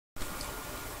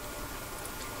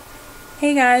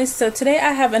Hey guys, so today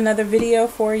I have another video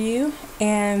for you,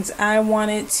 and I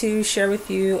wanted to share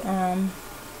with you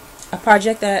a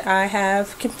project that I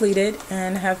have completed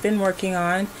and have been working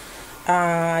on.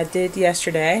 I did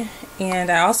yesterday,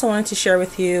 and I also wanted to share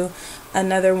with you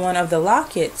another one of the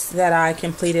lockets that I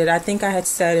completed. I think I had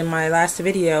said in my last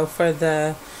video for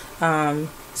the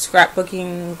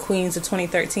Scrapbooking Queens of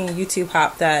 2013 YouTube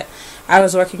hop that I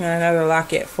was working on another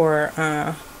locket for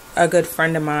a good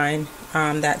friend of mine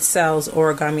that sells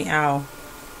Origami Owl.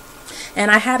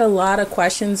 And I had a lot of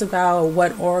questions about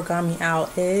what Origami Owl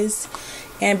is.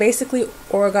 And basically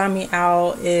Origami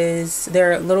Owl is,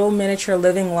 they're little miniature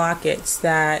living lockets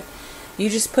that you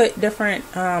just put different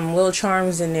little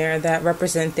charms in there that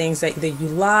represent things that you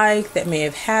like, that may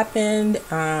have happened,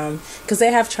 because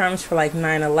they have charms for like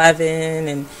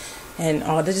 9/11 and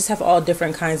all. They just have all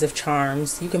different kinds of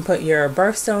charms. You can put your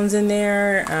birthstones in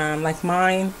there, like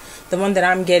mine. The one that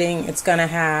I'm getting, it's gonna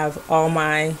have all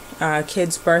my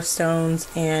kids' birthstones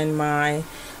and my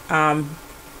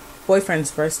boyfriend's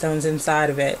birthstones inside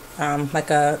of it, like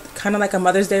a kind of like a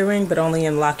Mother's Day ring, but only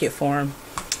in locket form.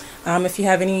 If you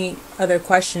have any other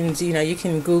questions, you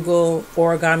can Google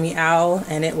Origami Owl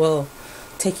and it will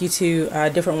take you to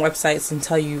different websites and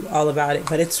tell you all about it.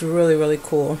 But it's really, really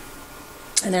cool.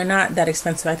 And they're not that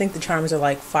expensive. I think the charms are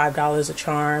like $5 a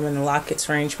charm, and the lockets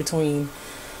range between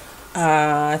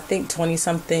I think 20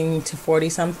 something to 40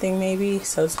 something maybe.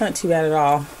 So it's not too bad at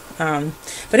all.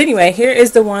 But anyway, here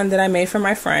is the one that I made for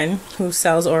my friend who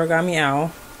sells Origami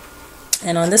Owl.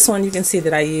 And on this one you can see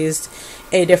that I used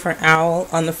a different owl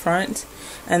on the front.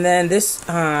 And then this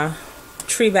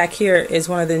tree back here is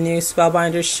one of the new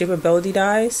Spellbinders Shapeability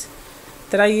dies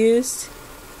that I used.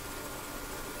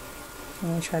 I'm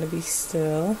going to try to be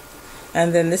still.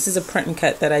 And then this is a print and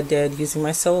cut that I did using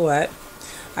my silhouette.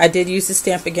 I did use the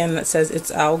stamp again that says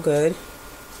it's all good.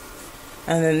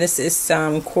 And then this is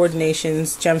some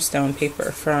Coordinations gemstone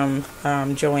paper from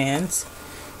Joann's.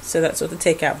 So that's what the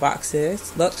takeout box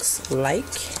looks like.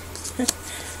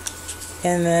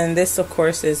 And then this, of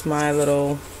course, is my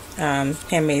little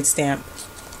handmade stamp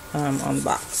on the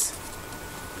box.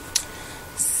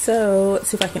 So let's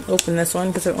see if I can open this one,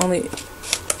 because I've only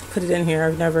put it in here.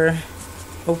 I've never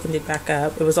opened it back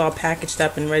up. It was all packaged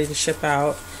up and ready to ship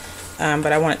out.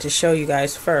 But I wanted to show you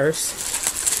guys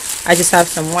first. I just have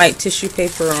some white tissue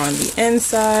paper on the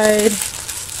inside.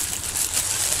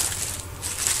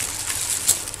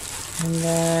 And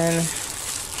then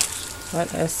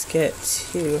let us get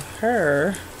to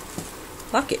her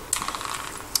locket.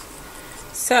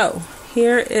 So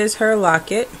here is her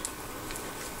locket.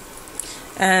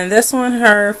 And this one,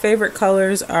 her favorite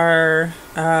colors are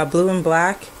blue and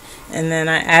black. And then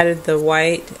I added the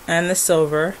white and the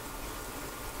silver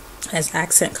as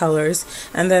accent colors.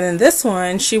 And then in this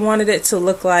one, she wanted it to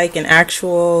look like an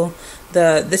actual,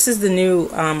 this is the new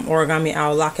Origami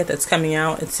Owl locket that's coming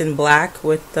out. It's in black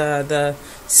with the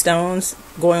stones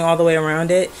going all the way around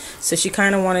it. So she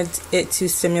kind of wanted it to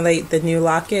simulate the new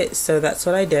locket, so that's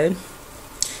what I did.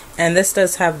 And this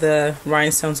does have the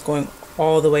rhinestones going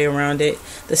all the way around it.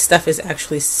 The stuff is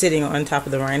actually sitting on top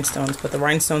of the rhinestones, but the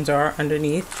rhinestones are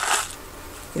underneath.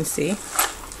 You can see.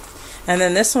 And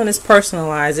then this one is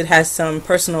personalized. It has some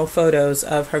personal photos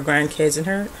of her grandkids and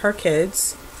her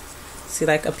kids. See,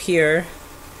 like up here,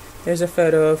 there's a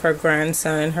photo of her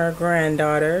grandson and her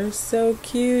granddaughter. So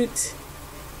cute.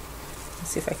 Let's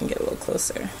see if I can get a little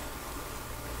closer.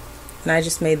 And I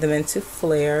just made them into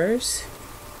flares.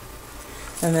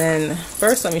 And then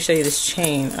first, let me show you this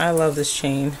chain. I love this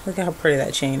chain. Look at how pretty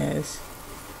that chain is.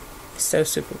 It's so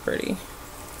super pretty.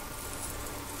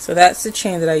 So that's the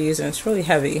chain that I use, and it's really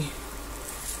heavy.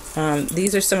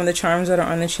 These are some of the charms that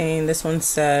are on the chain. This one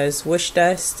says Wish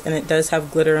Dust, and it does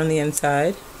have glitter on the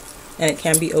inside, and it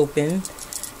can be opened.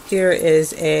 Here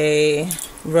is a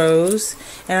rose,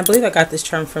 and I believe I got this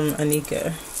charm from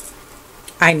Inika,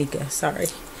 sorry.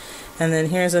 And then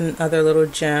here's another little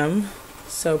gem,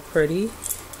 so pretty.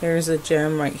 Here's a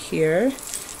gem right here,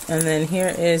 and then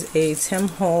here is a Tim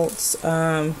Holtz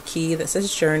key that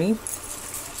says Journey.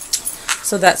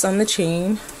 So that's on the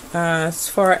chain. As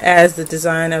far as the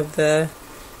design of the,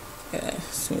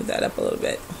 smooth that up a little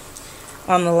bit.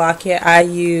 On the locket, I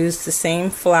used the same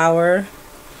flower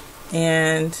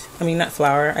and,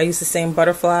 I used the same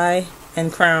butterfly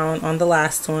and crown on the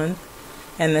last one,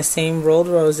 and the same rolled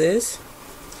roses.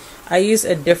 I used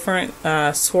a different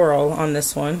swirl on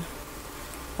this one.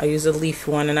 I used a leaf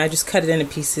one, and I just cut it into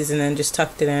pieces and then just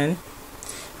tucked it in.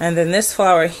 And then this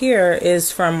flower here is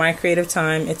from My Creative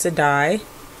Time. It's a die.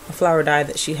 A flower die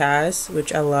that she has,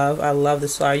 which I love. I love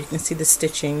this flower. You can see the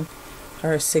stitching,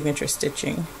 her signature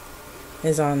stitching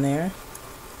is on there.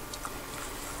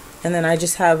 And then I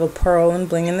just have a pearl and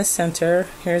bling in the center.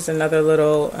 Here's another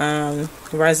little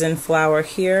resin flower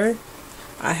here.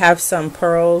 I have some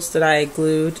pearls that I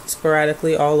glued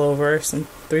sporadically all over.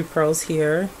 3 pearls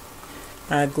here.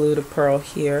 I glued a pearl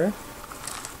here.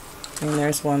 And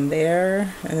there's one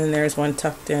there. And then there's one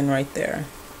tucked in right there.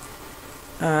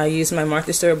 I used my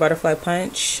Martha Stewart butterfly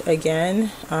punch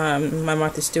again. My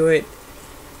Martha Stewart,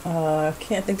 I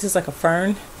can't think, this is like a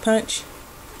fern punch.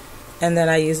 And then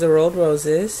I used the rolled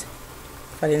roses,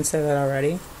 if I didn't say that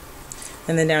already.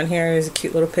 And then down here is a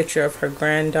cute little picture of her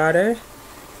granddaughter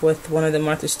with one of the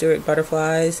Martha Stewart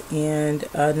butterflies and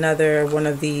another one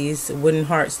of these wooden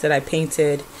hearts that I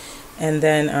painted, and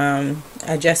then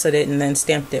I gessoed it and then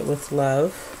stamped it with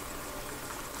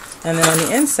love. And then on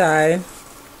the inside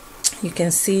you can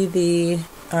see the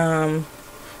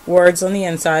words on the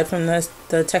inside from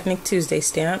the Technique Tuesday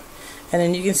stamp. And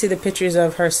then you can see the pictures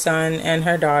of her son and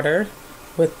her daughter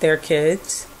with their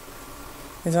kids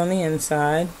is on the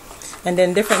inside. And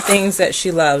then different things that she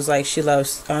loves, like she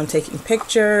loves taking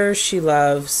pictures, she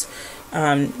loves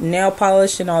nail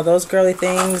polish and all those girly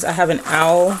things. I have an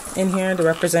owl in here to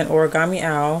represent Origami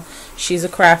Owl. She's a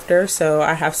crafter, so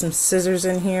I have some scissors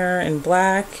in here in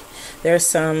black. There's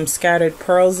some scattered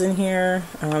pearls in here.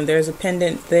 There's a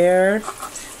pendant there.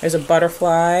 There's a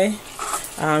butterfly.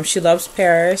 She loves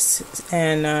Paris,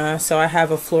 and so I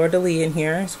have a fleur-de-lis in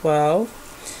here as well.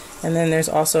 And then there's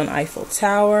also an Eiffel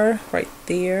Tower right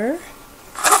there.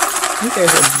 I think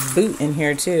there's a boot in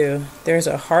here too. There's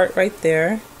a heart right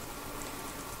there.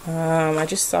 I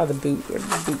just saw the boot. Where did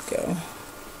the boot go?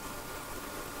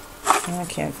 I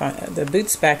can't find it. The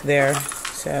boot's back there.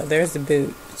 So there's the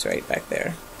boot. It's right back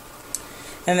there.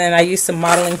 And then I used some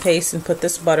modeling paste and put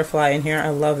this butterfly in here. I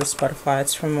love this butterfly.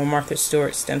 It's from a Martha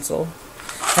Stewart stencil.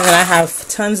 And then I have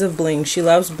tons of bling. She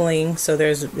loves bling, so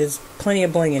there's plenty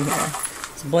of bling in here.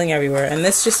 It's bling everywhere. And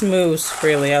this just moves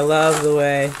freely. I love the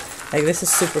way, like, this is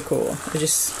super cool. It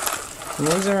just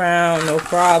moves around, no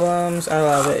problems. I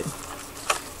love it.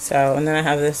 So, and then I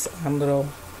have this little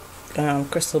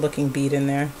crystal looking bead in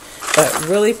there. But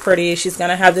really pretty. She's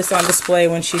going to have this on display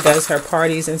when she does her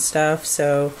parties and stuff.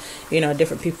 So, you know,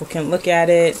 different people can look at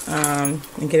it and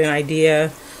get an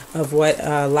idea of what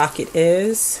Locket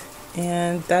is.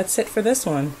 And that's it for this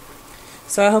one.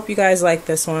 So I hope you guys like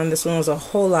this one. This one was a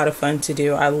whole lot of fun to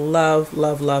do. I love,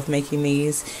 love, love making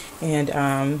these. And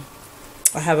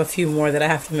I have a few more that I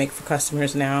have to make for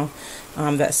customers now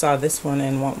that saw this one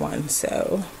and want one.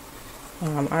 So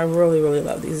I really, really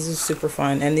love these. This is super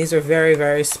fun. And these are very,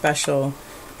 very special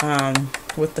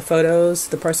with the photos,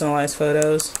 the personalized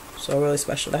photos. So really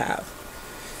special to have.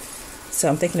 So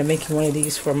I'm thinking of making one of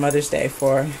these for Mother's Day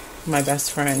for my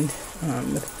best friend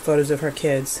with photos of her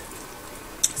kids.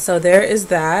 So there is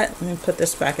that. Let me put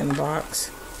this back in the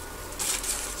box.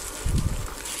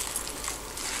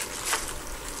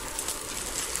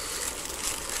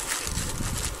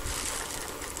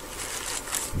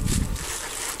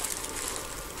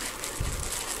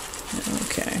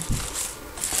 Okay.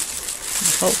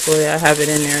 Hopefully I have it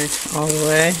in there all the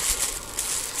way.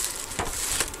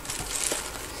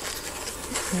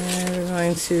 And we're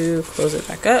going to close it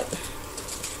back up.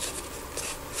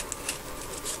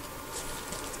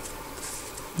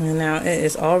 And now it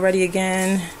is all ready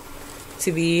again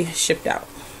to be shipped out.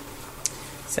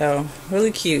 So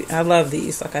really cute. I love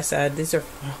these. Like I said, these are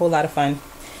a whole lot of fun.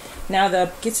 Now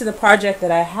get to the project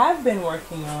that I have been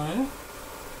working on.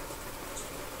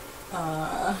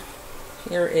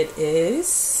 Here it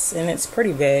is, and it's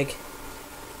pretty big.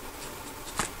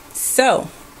 So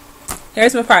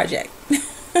here's my project.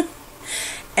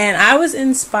 And I was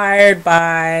inspired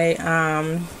by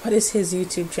what is his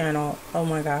YouTube channel? Oh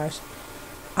my gosh.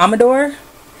 Amador.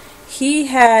 He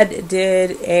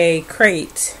did a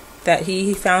crate that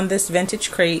he found, this vintage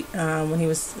crate when he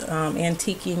was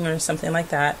antiquing or something like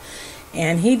that,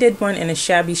 and he did one in a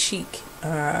shabby chic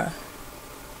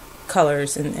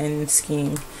colors and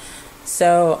scheme.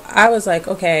 So I was like,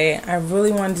 okay, I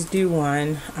really wanted to do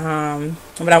one,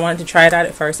 but I wanted to try it out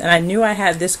at first, and I knew I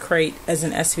had this crate as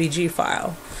an SVG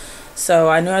file. So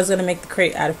I knew I was going to make the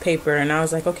crate out of paper, and I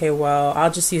was like, okay, well,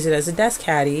 I'll just use it as a desk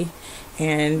caddy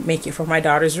and make it for my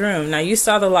daughter's room. Now, you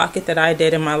saw the locket that I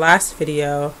did in my last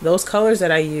video. Those colors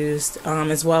that I used,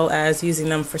 as well as using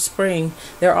them for spring,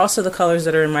 they're also the colors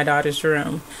that are in my daughter's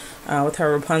room with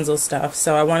her Rapunzel stuff.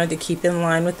 So I wanted to keep in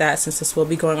line with that, since this will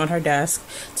be going on her desk,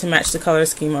 to match the color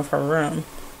scheme of her room.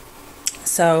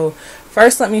 So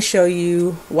first, let me show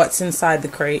you what's inside the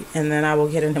crate, and then I will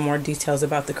get into more details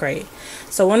about the crate.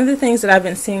 So one of the things that I've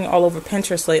been seeing all over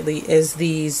Pinterest lately is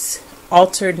these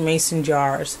altered mason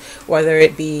jars, whether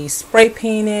it be spray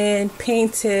painted,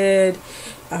 painted,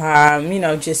 you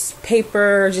know, just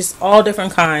paper, just all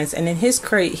different kinds. And in his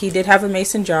crate, he did have a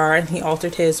mason jar, and he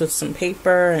altered his with some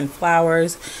paper and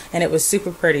flowers, and it was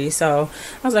super pretty. So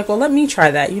I was like, well, let me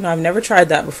try that. You know, I've never tried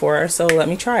that before, so let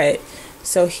me try it.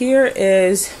 So here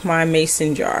is my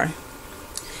mason jar,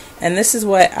 and this is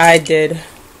what I did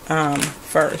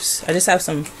first. I just have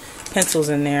some pencils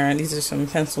in there, and these are some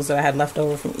pencils that I had left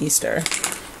over from Easter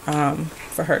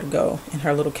for her to go in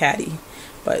her little caddy.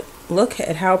 But look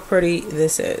at how pretty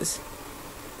this is.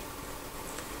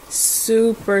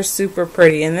 Super, super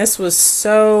pretty. And this was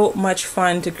so much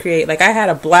fun to create. Like, I had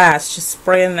a blast just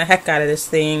spraying the heck out of this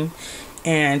thing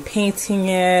and painting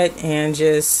it and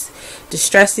just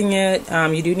distressing it.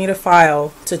 You do need a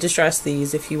file to distress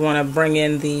these if you want to bring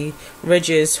in the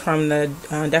ridges from the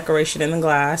decoration in the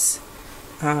glass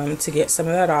to get some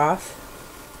of that off.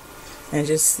 And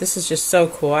just, this is just so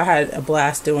cool. I had a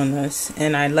blast doing this,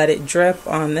 and I let it drip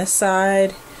on this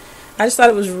side. I just thought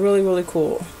it was really, really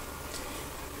cool.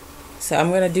 So I'm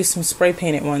going to do some spray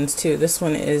painted ones too. This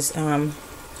one is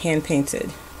hand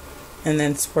painted and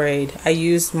then sprayed. I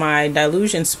used my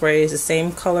dilution sprays, the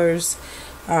same colors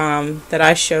that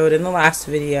I showed in the last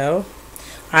video.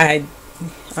 I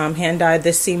hand dyed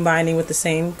this seam binding with the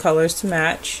same colors to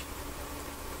match.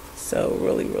 So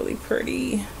really, really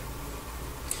pretty.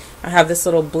 I have this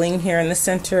little bling here in the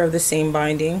center of the seam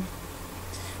binding,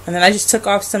 and then I just took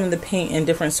off some of the paint in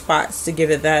different spots to give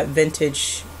it that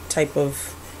vintage type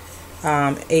of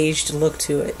aged look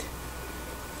to it,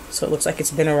 so it looks like it's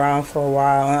been around for a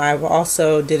while. And I've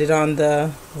also did it on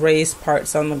the raised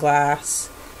parts on the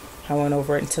glass. I went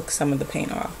over it and took some of the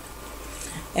paint off.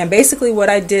 And basically what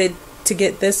I did to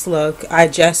get this look, I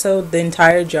gessoed the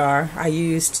entire jar. I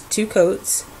used 2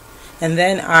 coats, and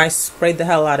then I sprayed the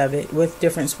hell out of it with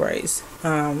different sprays,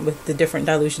 with the different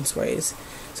dilution sprays.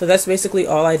 So that's basically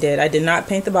all I did. I did not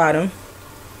paint the bottom,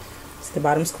 so the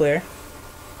bottom's clear.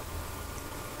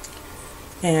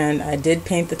 And I did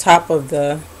paint the top of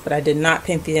but I did not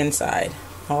paint the inside.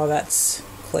 All that's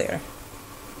clear.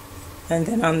 And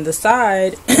then on the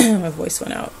side, my voice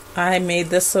went out. I made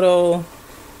this little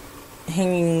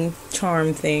hanging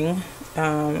charm thing.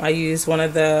 I used one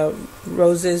of the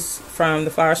roses from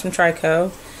the Flowers from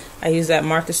Trico. I used that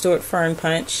Martha Stewart Fern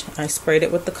Punch. I sprayed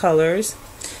it with the colors.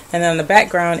 And then on the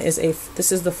background is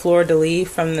this is the Fleur de Lis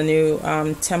from the new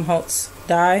Tim Holtz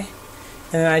die.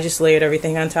 And then I just layered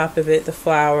everything on top of it. The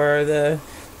flower, the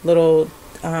little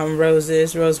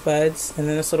rosebuds, and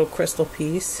then this little crystal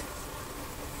piece.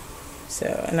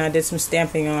 So, and I did some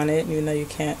stamping on it, even though you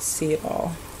can't see it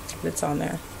all. But it's on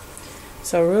there.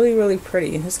 So really, really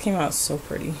pretty. This came out so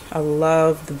pretty. I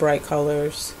love the bright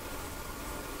colors.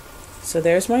 So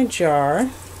there's my jar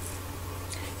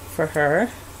for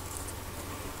her.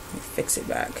 Let me fix it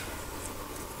back.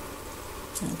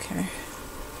 Okay.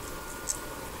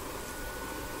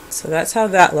 So that's how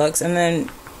that looks. And then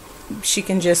she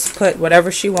can just put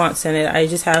whatever she wants in it. I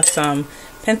just have some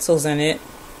pencils in it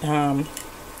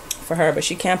for her, but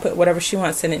she can put whatever she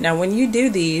wants in it. Now when you do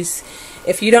these,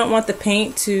 if you don't want the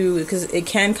paint to, because it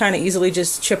can kind of easily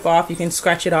just chip off, you can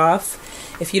scratch it off.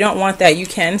 If you don't want that, you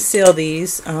can seal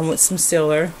these with some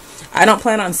sealer. I don't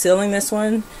plan on sealing this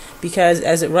one because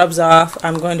as it rubs off,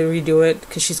 I'm going to redo it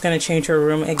because she's going to change her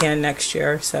room again next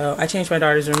year. So I change my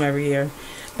daughter's room every year.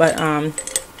 But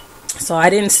so I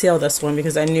didn't seal this one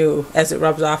because I knew as it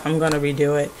rubs off, I'm going to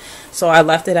redo it. So I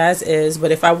left it as is.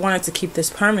 But if I wanted to keep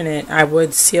this permanent, I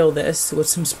would seal this with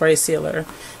some spray sealer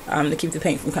to keep the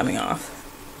paint from coming off.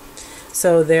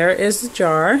 So there is the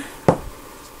jar.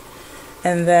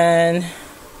 And then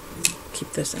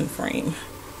keep this in frame.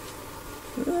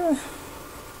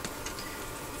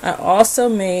 I also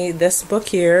made this book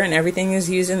here, and everything is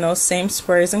using those same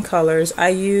sprays and colors. I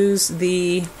use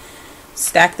the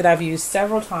stack that I've used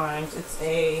several times. It's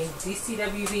a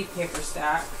DCWV paper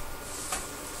stack,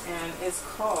 and it's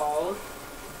called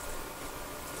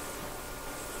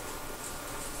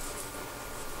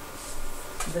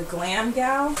the Glam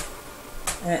Gal,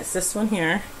 and it's this one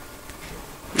here.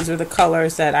 These are the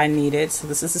colors that I needed, so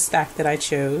this is the stack that I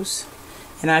chose,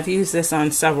 and I've used this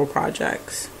on several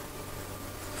projects.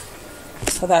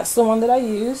 So that's the one that I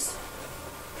used.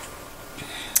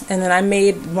 And then I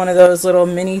made one of those little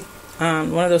mini,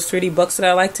 one of those 3D books that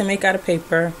I like to make out of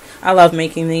paper. I love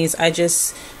making these. I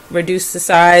just reduced the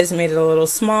size, made it a little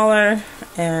smaller,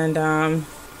 and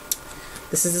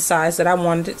this is the size that I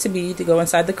wanted it to be to go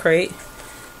inside the crate.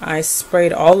 I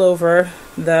sprayed all over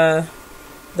the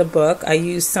book. I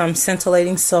used some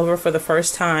scintillating silver for the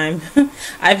first time.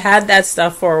 I've had that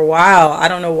stuff for a while. I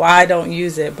don't know why I don't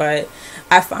use it, but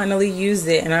I finally used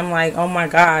it, and I'm like, oh my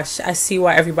gosh, I see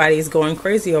why everybody is going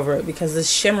crazy over it, because the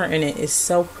shimmer in it is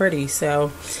so pretty.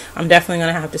 So I'm definitely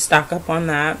going to have to stock up on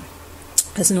that,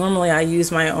 because normally I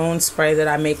use my own spray that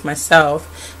I make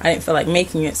myself. I didn't feel like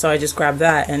making it, so I just grabbed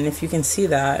that, and if you can see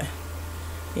that,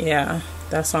 yeah,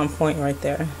 that's on point right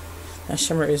there. That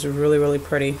shimmer is really, really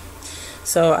pretty.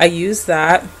 So I use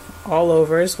that all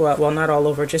over as well. Well, not all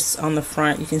over, just on the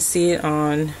front. You can see it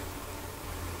on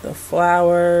the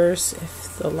flowers.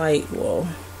 If the light will,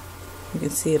 you can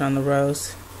see it on the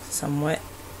rose somewhat.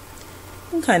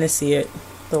 You can kind of see it.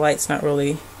 The light's not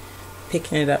really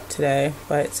picking it up today,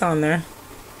 but it's on there.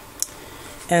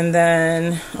 And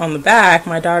then on the back,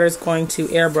 my daughter's going to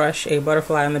airbrush a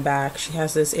butterfly on the back. She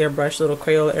has this airbrush, little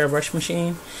Crayola airbrush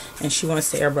machine, and she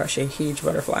wants to airbrush a huge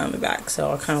butterfly on the back.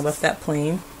 So I kind of left that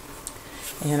plain,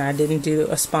 and I didn't do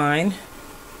a spine,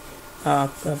 a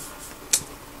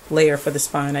layer for the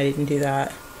spine. I didn't do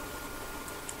that.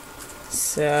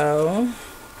 So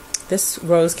this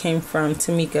rose came from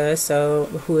Tamika, so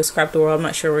who is Scrap the World. I'm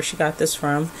not sure where she got this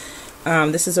from.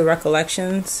 This is a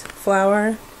Recollections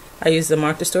flower. I use the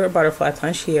Martha Stewart Butterfly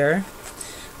Punch here.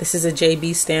 This is a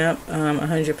JB stamp,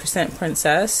 100%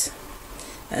 Princess.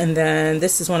 And then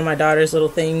this is one of my daughter's little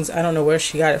things. I don't know where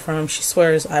she got it from. She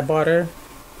swears I bought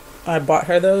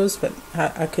her those, but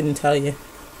I couldn't tell you.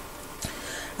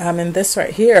 And this right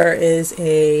here is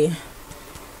a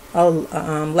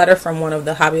letter from one of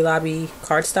the Hobby Lobby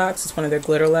cardstocks. It's one of their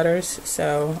glitter letters.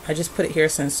 So I just put it here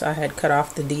since I had cut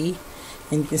off the D,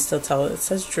 and you can still tell it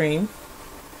says Dream.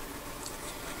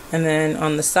 And then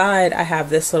on the side, I have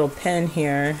this little pen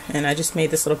here, and I just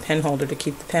made this little pen holder to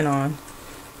keep the pen on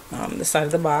the side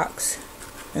of the box.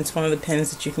 It's one of the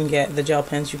pens that you can get, the gel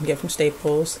pens you can get from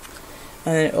Staples.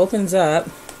 And then it opens up,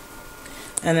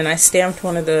 and then I stamped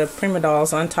one of the Prima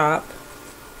Dolls on top.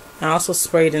 I also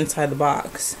sprayed inside the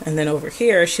box. And then over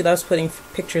here, she loves putting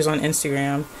pictures on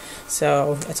Instagram.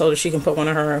 So I told her she can put one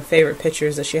of her favorite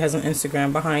pictures that she has on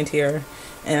Instagram behind here.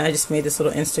 And I just made this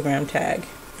little Instagram tag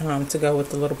to go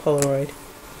with the little Polaroid.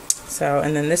 So,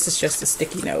 and then this is just a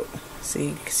sticky note. So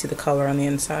you can see the color on the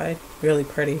inside. Really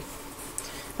pretty.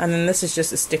 And then this is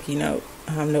just a sticky note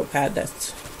notepad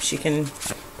that she can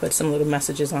put some little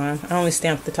messages on. I only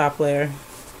stamped the top layer.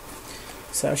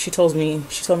 So she told me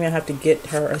I have to get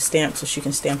her a stamp so she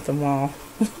can stamp them all.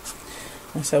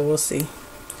 And so we'll see.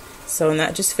 So, and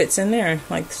that just fits in there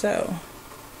like so.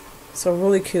 So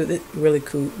really cute, really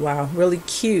cute, wow, really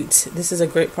cute. This is a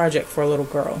great project for a little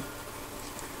girl.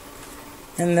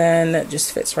 And then that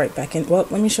just fits right back in. Well,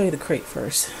 let me show you the crate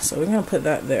first. So we're going to put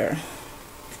that there.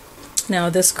 Now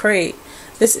this crate,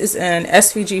 this is an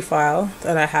SVG file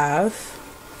that I have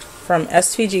from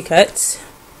SVG Cuts.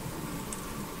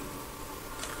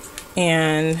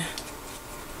 And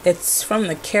it's from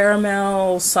the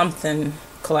Caramel something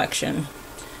collection.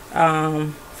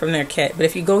 From their kit. But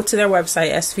if you go to their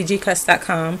website,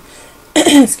 svgcuts.com,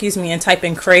 excuse me, and type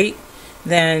in crate,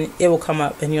 then it will come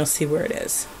up and you'll see where it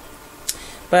is.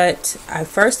 But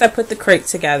first I put the crate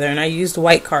together, and I used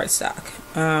white cardstock.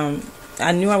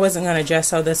 I knew I wasn't going to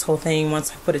gesso this whole thing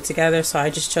once I put it together, so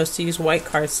I just chose to use white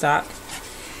cardstock.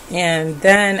 And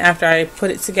then after I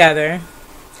put it together,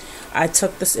 I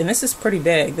took this, and this is pretty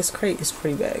big. This crate is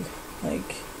pretty big.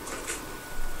 Like,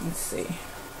 let's see.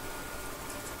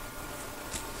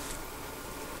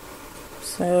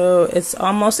 So it's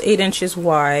almost 8 inches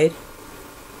wide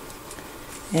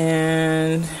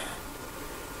and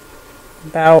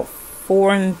about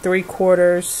 4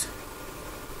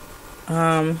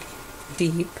 3/4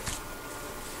 deep,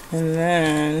 and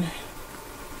then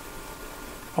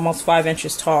almost 5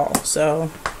 inches tall.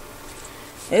 So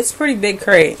it's a pretty big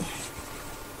crate.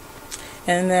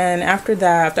 And then after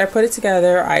that, after I put it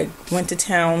together, I went to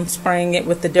town spraying it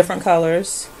with the different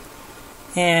colors.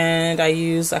 And I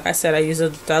use, like I said, I use the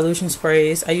dilution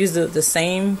sprays. I use the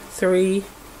same 3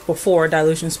 or 4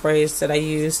 dilution sprays that I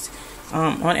used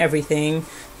on everything.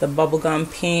 The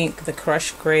bubblegum pink, the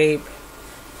crushed grape,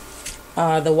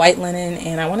 the white linen,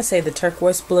 and I want to say the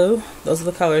turquoise blue. Those are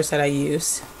the colors that I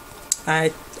used.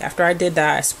 After I did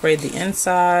that, I sprayed the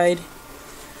inside.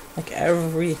 Like,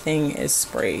 everything is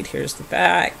sprayed. Here's the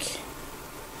back.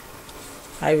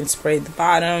 I even sprayed the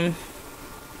bottom.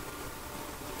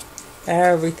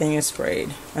 Everything is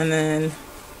sprayed. And then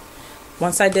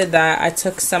once I did that, I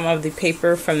took some of the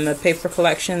paper from the paper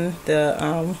collection,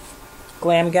 the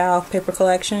Glam Gal paper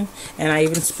collection, and I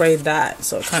even sprayed that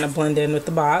so it kind of blended in with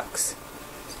the box.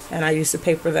 And I used the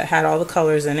paper that had all the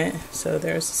colors in it. So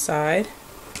there's the side,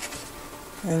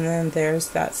 and then there's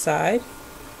that side.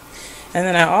 And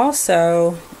then I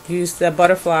also used the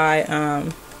butterfly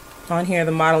on here,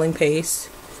 the modeling paste,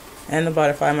 and the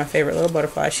butterfly, my favorite little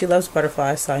butterfly. She loves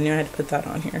butterflies, so I knew I had to put that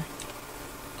on here.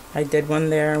 I did one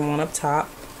there and one up top.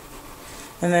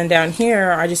 And then down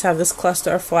here, I just have this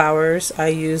cluster of flowers. I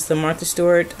used the Martha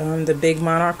Stewart, the Big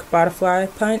Monarch Butterfly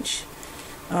Punch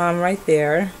right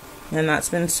there, and that's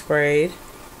been sprayed.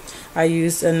 I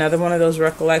used another one of those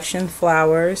Recollection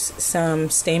flowers, some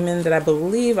stamen that I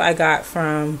believe I got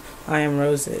from I Am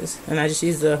Roses, and I just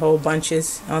used the whole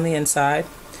bunches on the inside.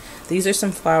 These are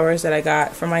some flowers that I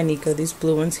got from Inika, these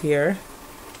blue ones here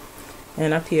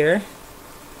and up here.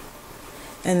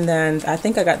 And then I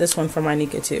think I got this one from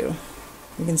Inika too.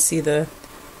 You can see the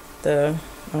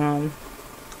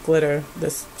glitter,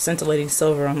 this scintillating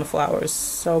silver on the flowers.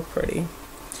 So pretty.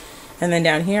 And then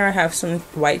down here I have some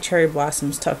white cherry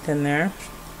blossoms tucked in there.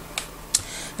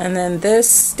 And then this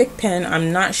stick pin,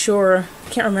 I'm not sure, I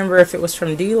can't remember if it was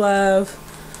from D-Love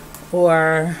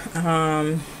or,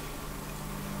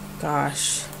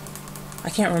 gosh, I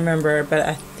can't remember, but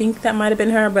I think that might have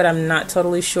been her, but I'm not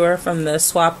totally sure, from the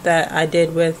swap that I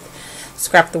did with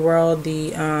Scrap the World,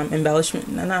 the embellishment,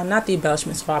 no, not the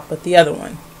embellishment swap, but the other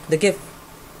one, the gift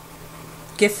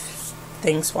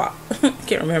thing swap.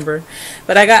 Can't remember,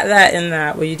 but I got that in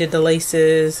that where you did the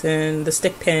laces and the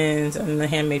stick pins and the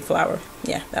handmade flower.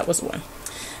 Yeah, that was one.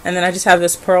 And then I just have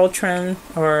this pearl trim,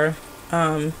 or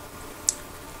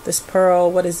this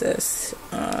pearl, what is this,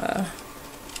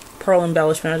 pearl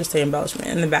embellishment, I'll just say embellishment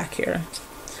in the back here,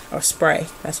 or spray,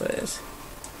 that's what it is.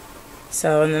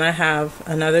 So, and then I have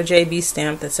another JB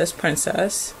stamp that says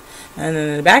Princess, and then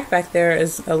in the back there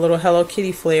is a little Hello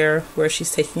Kitty flare where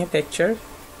she's taking a picture.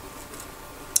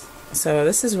 So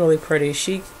this is really pretty.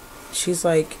 She's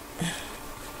like,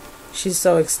 she's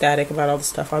so ecstatic about all the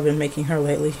stuff I've been making her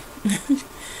lately,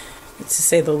 to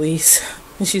say the least.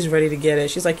 And she's ready to get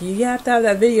it. She's like, you have to have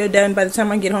that video done by the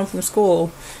time I get home from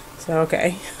school. So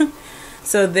okay.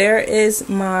 So there is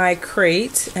my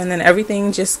crate, and then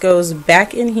everything just goes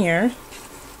back in here,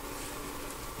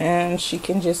 and she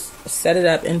can just set it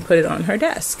up and put it on her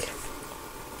desk.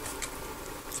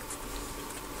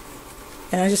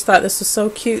 And I just thought this was so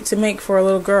cute to make for a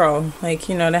little girl, like,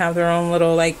 you know, to have their own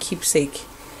little like keepsake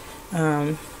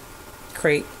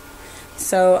crate.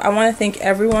 So I want to thank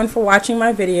everyone for watching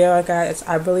my video, guys.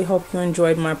 I really hope you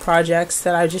enjoyed my projects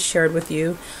that I just shared with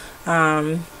you.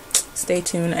 Stay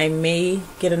tuned. I may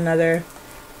get another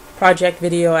project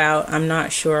video out. I'm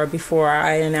not sure, before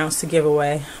I announce the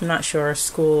giveaway. I'm not sure.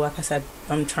 School, like I said,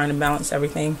 I'm trying to balance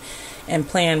everything and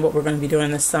plan what we're going to be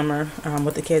doing this summer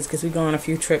with the kids, because we go on a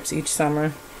few trips each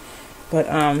summer. But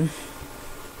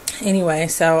anyway,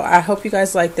 so I hope you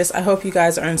guys like this. I hope you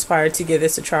guys are inspired to give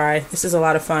this a try. This is a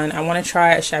lot of fun. I want to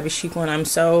try a shabby chic one. I'm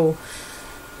so,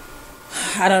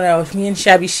 I don't know, me and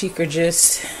shabby chic are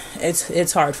just,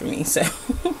 it's hard for me. So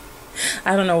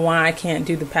I don't know why I can't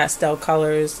do the pastel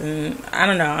colors, and I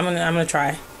don't know. I'm gonna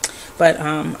try, but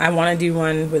I want to do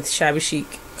one with shabby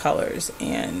chic colors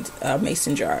and a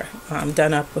mason jar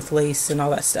done up with lace and all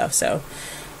that stuff. So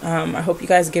I hope you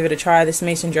guys give it a try. This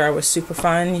mason jar was super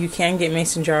fun. You can get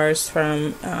mason jars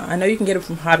from, I know you can get them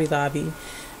from Hobby Lobby,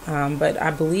 but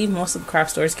I believe most of the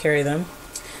craft stores carry them.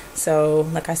 So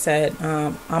like I said,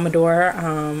 Amador,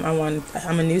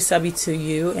 I'm a new subby to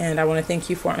you, and I want to thank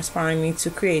you for inspiring me to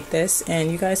create this,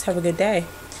 and you guys have a good day.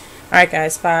 Alright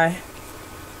guys, bye.